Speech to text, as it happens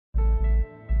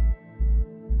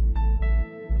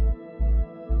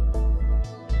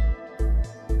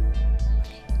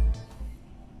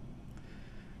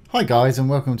Hi guys, and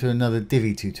welcome to another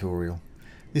Divi tutorial.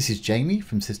 This is Jamie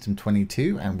from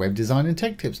System22 and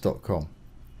webdesignandtechtips.com.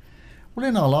 Well,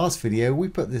 in our last video we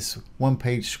put this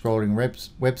one-page scrolling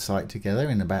website together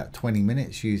in about 20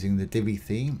 minutes using the Divi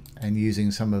theme and using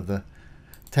some of the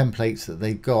templates that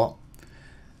they've got.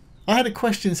 I had a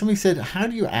question. Somebody said, how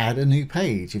do you add a new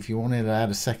page if you wanted to add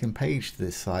a second page to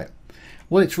this site?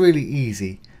 Well, it's really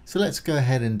easy, so let's go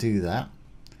ahead and do that.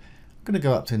 I'm going to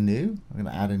go up to new. I'm going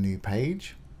to add a new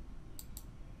page.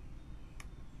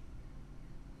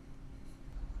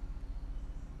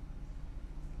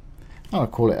 I'll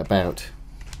call it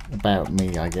about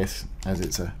me, I guess, as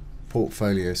it's a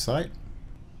portfolio site.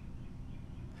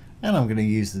 And I'm going to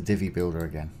use the Divi builder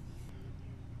again.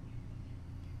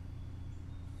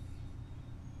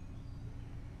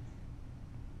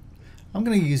 I'm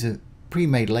going to use a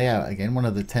pre-made layout again, one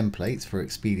of the templates for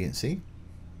expediency.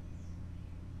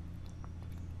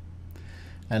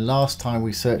 And last time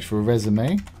we searched for a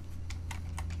resume.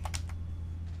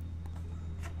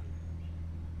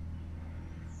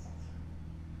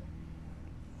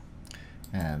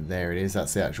 And there it is,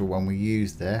 that's the actual one we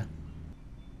used there.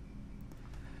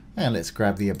 And let's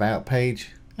grab the about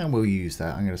page and we'll use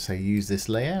that. I'm going to say use this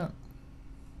layout.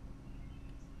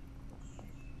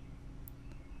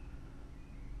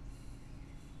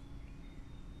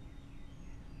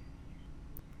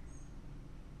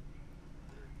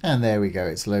 And there we go,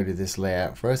 it's loaded this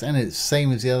layout for us, and it's the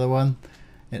same as the other one.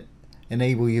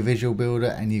 Enable your visual builder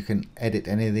and you can edit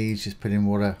any of these, just put in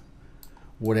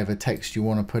whatever text you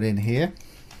want to put in here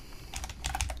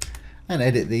and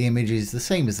edit the images the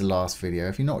same as the last video.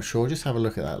 If you're not sure, just have a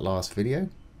look at that last video.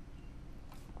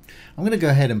 I'm going to go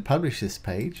ahead and publish this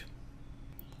page.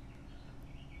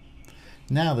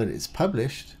 Now that it's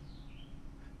published,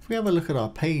 if we have a look at our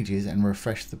pages and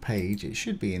refresh the page, it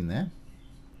should be in there.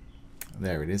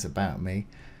 There it is, about me.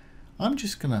 I'm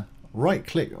just going to right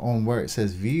click on where it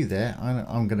says view there.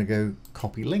 I'm going to go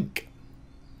copy link.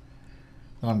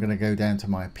 And I'm going to go down to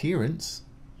my appearance,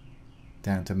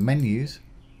 down to menus,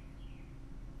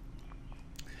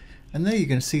 and there you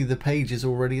can see the page is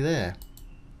already there.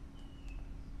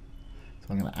 So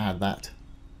I'm going to add that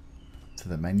to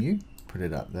the menu, put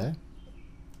it up there.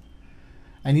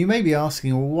 And you may be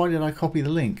asking, well, why did I copy the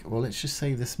link? Well, let's just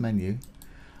save this menu.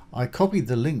 I copied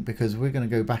the link because we're going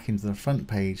to go back into the front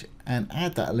page and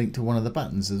add that link to one of the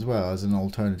buttons as well as an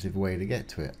alternative way to get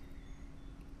to it.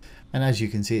 And as you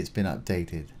can see, it's been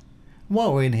updated.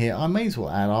 While we're in here, I may as well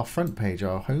add our front page,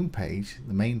 our home page,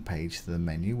 the main page to the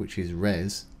menu, which is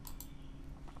res.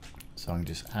 So I can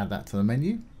just add that to the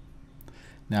menu.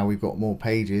 Now we've got more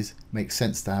pages, makes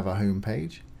sense to have a home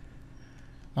page.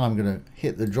 I'm going to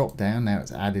hit the drop down, now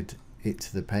it's added it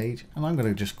to the page, and I'm going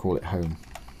to just call it home.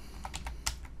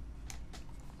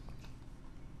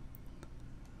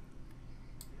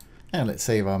 And let's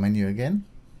save our menu again.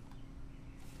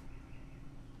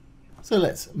 So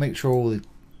let's make sure all the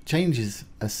changes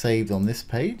are saved on this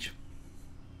page.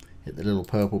 Hit the little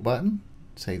purple button,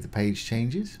 save the page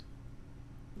changes,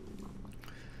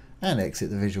 and exit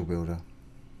the visual builder.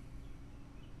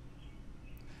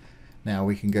 Now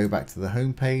we can go back to the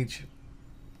home page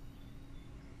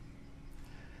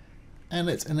and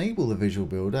let's enable the visual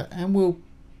builder, and we'll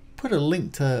put a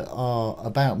link to our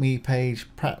about me page,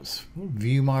 perhaps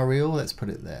view my reel. Let's put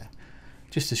it there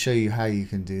just to show you how you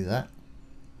can do that.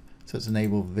 So let's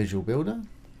enable the visual builder.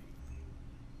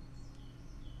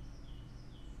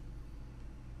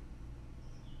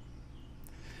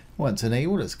 Once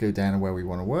enabled, let's go down to where we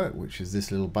want to work, which is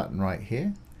this little button right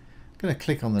here. I'm going to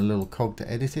click on the little cog to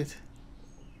edit it.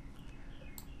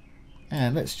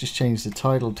 And let's just change the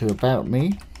title to About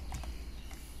Me.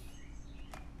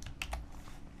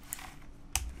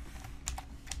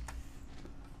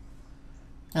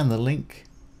 And the link,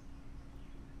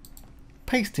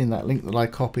 paste in that link that I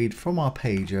copied from our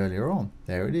page earlier on.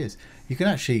 There it is. You can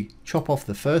actually chop off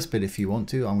the first bit if you want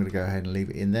to. I'm going to go ahead and leave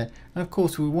it in there. And of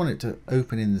course we want it to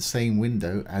open in the same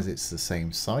window as it's the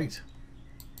same site.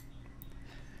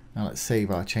 Now let's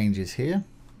save our changes here.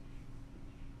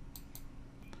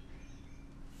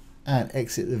 And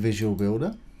exit the visual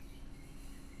builder.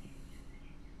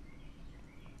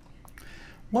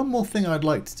 One more thing I'd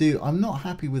like to do, I'm not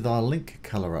happy with our link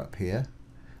color up here.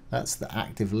 That's the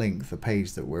active link, the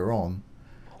page that we're on.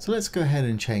 So let's go ahead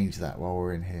and change that while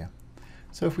we're in here.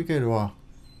 So if we go to our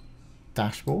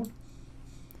dashboard,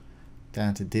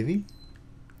 down to Divi,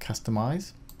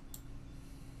 customize,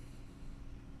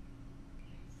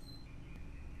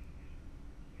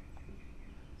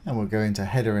 and we'll go into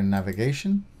header and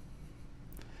navigation,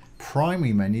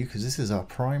 primary menu, because this is our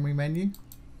primary menu.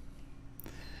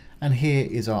 And here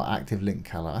is our active link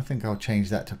color. I think I'll change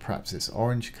that to perhaps this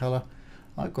orange color.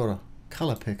 I've got a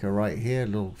color picker right here, a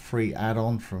little free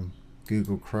add-on from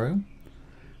Google Chrome.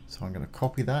 So I'm going to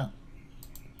copy that.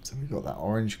 So we've got that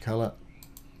orange color.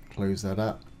 Close that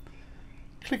up.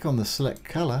 Click on the select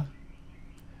color.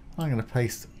 I'm going to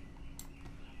paste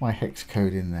my hex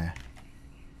code in there.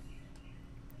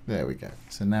 There we go.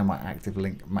 So now my active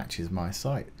link matches my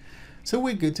site. So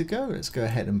we're good to go. Let's go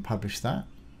ahead and publish that.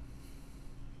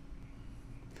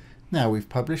 Now we've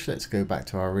published, let's go back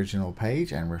to our original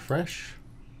page and refresh.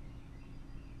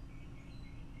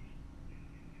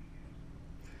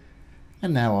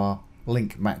 And now our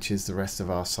link matches the rest of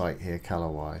our site here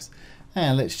color-wise.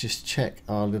 And let's just check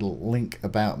our little link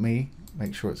about me,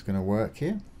 make sure it's going to work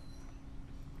here.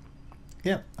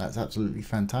 Yep, that's absolutely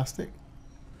fantastic.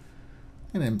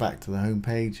 And then back to the home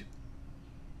page.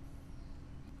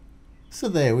 So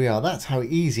there we are. That's how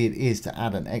easy it is to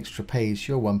add an extra page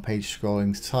to your one-page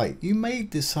scrolling site. You may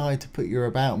decide to put your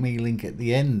About Me link at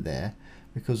the end there,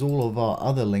 because all of our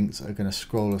other links are going to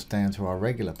scroll us down to our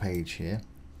regular page here.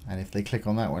 And if they click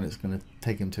on that one, it's going to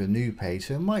take them to a new page.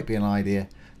 So it might be an idea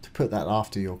to put that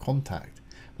after your contact,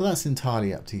 but that's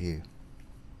entirely up to you.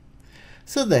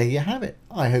 So there you have it.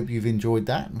 I hope you've enjoyed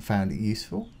that and found it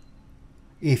useful.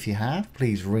 If you have,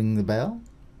 please ring the bell,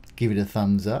 give it a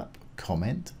thumbs up,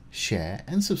 comment, share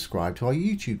and subscribe to our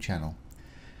YouTube channel.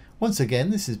 Once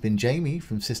again, this has been Jamie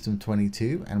from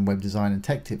System22 and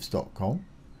webdesignandtechtips.com.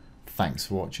 Thanks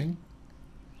for watching.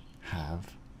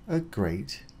 Have a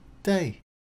great day.